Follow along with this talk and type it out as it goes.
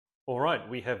All right,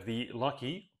 we have the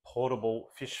lucky portable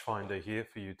fish finder here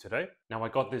for you today. Now I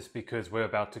got this because we're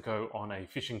about to go on a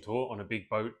fishing tour on a big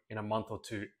boat in a month or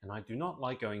two, and I do not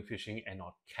like going fishing and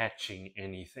not catching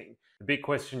anything. The big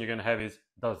question you're going to have is,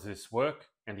 does this work?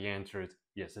 And the answer is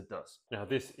yes, it does. Now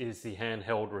this is the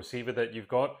handheld receiver that you've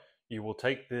got. You will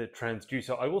take the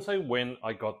transducer. I will say when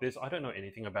I got this, I don't know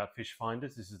anything about fish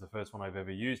finders. This is the first one I've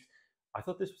ever used. I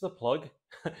thought this was a plug.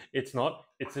 It's not,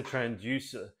 it's a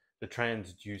transducer. The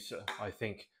transducer, I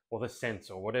think, or the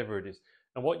sensor, whatever it is.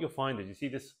 And what you'll find is, you see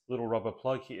this little rubber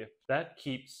plug here, that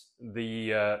keeps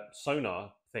the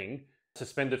sonar thing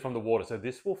suspended from the water. So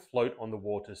this will float on the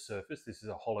water surface. This is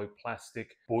a hollow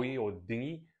plastic buoy or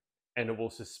dinghy, and it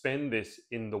will suspend this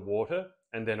in the water,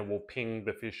 and then it will ping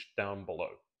the fish down below.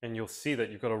 And you'll see that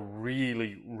you've got a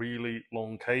really, really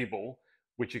long cable,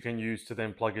 which you can use to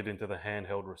then plug it into the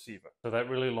handheld receiver. So that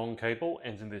really long cable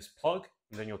ends in this plug,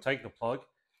 and then you'll take the plug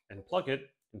and plug it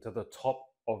into the top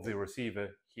of the receiver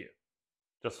here.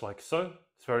 Just like so.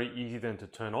 It's very easy then to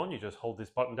turn on. You just hold this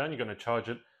button down. You're going to charge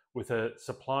it with a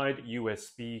supplied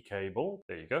USB cable.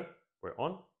 There you go. We're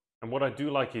on. And what I do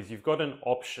like is you've got an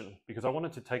option, because I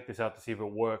wanted to take this out to see if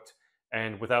it worked,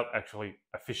 and without actually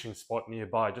a fishing spot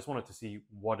nearby, I just wanted to see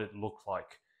what it looked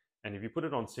like. And if you put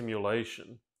it on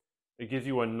simulation, it gives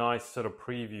you a nice sort of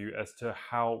preview as to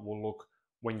how it will look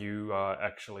when you are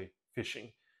actually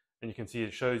fishing. And you can see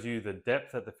it shows you the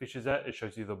depth that the fish is at. It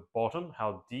shows you the bottom,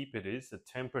 how deep it is, the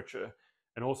temperature,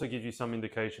 and also gives you some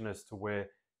indication as to where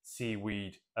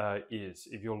seaweed is,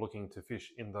 if you're looking to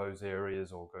fish in those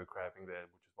areas or go crabbing there,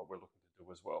 which is what we're looking to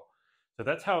do as well. So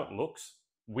that's how it looks.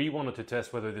 We wanted to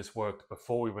test whether this worked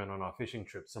before we went on our fishing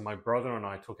trip. So my brother and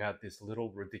I took out this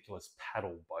little ridiculous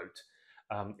paddle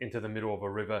boat into the middle of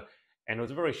a river. And it was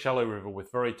a very shallow river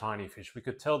with very tiny fish. We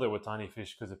could tell there were tiny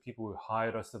fish because the people who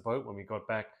hired us the boat, when we got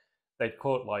back, they'd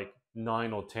caught like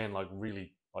 9 or 10, like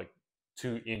really like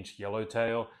 2-inch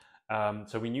yellowtail.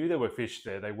 So we knew there were fish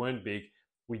there. They weren't big.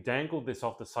 We dangled this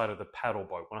off the side of the paddle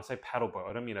boat. When I say paddle boat,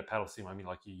 I don't mean a paddle sim. I mean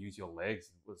like you use your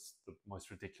legs. It was the most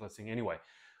ridiculous thing. Anyway,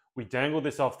 we dangled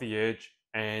this off the edge,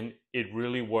 and it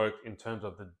really worked in terms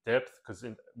of the depth, because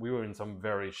we were in some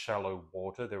very shallow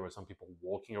water. There were some people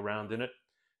walking around in it.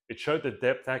 It showed the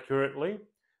depth accurately.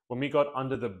 When we got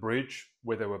under the bridge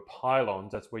where there were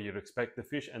pylons, that's where you'd expect the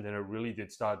fish, and then it really did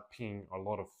start pinging a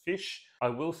lot of fish. I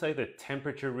will say the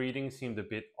temperature reading seemed a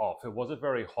bit off. It was a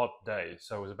very hot day,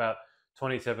 so it was about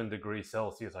 27 degrees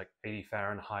Celsius, like 80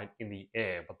 Fahrenheit in the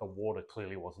air, but the water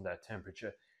clearly wasn't that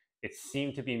temperature. It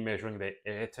seemed to be measuring the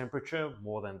air temperature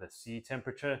more than the sea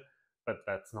temperature, but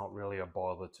that's not really a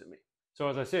bother to me. So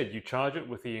as I said, you charge it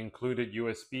with the included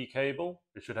USB cable.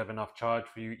 It should have enough charge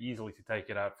for you easily to take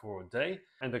it out for a day.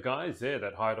 And the guys there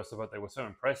that hired us about, they were so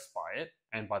impressed by it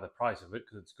and by the price of it,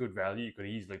 because it's good value. You could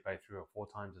easily pay 3 or 4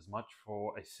 times as much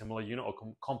for a similar unit or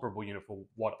comparable unit for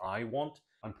what I want.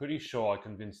 I'm pretty sure I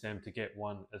convinced them to get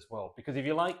one as well. Because if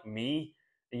you're like me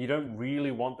and you don't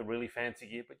really want the really fancy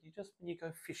gear, but you just, when you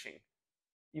go fishing,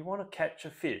 you want to catch a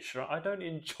fish, right? I don't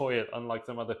enjoy it, unlike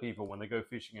some other people when they go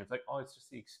fishing. It's like, oh, it's just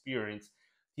the experience.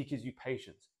 He gives you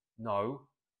patience. No,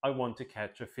 I want to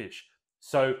catch a fish.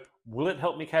 So will it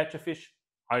help me catch a fish?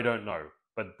 I don't know.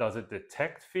 But does it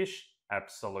detect fish?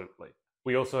 Absolutely.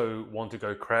 We also want to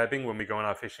go crabbing when we go on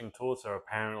our fishing tour. So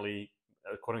apparently,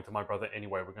 according to my brother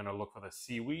anyway, we're going to look for the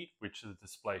seaweed, which the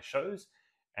display shows.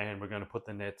 And we're going to put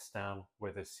the nets down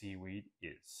where the seaweed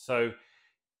is. So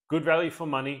good value for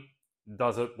money.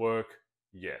 Does it work?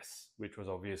 Yes, which was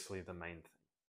obviously the main thing.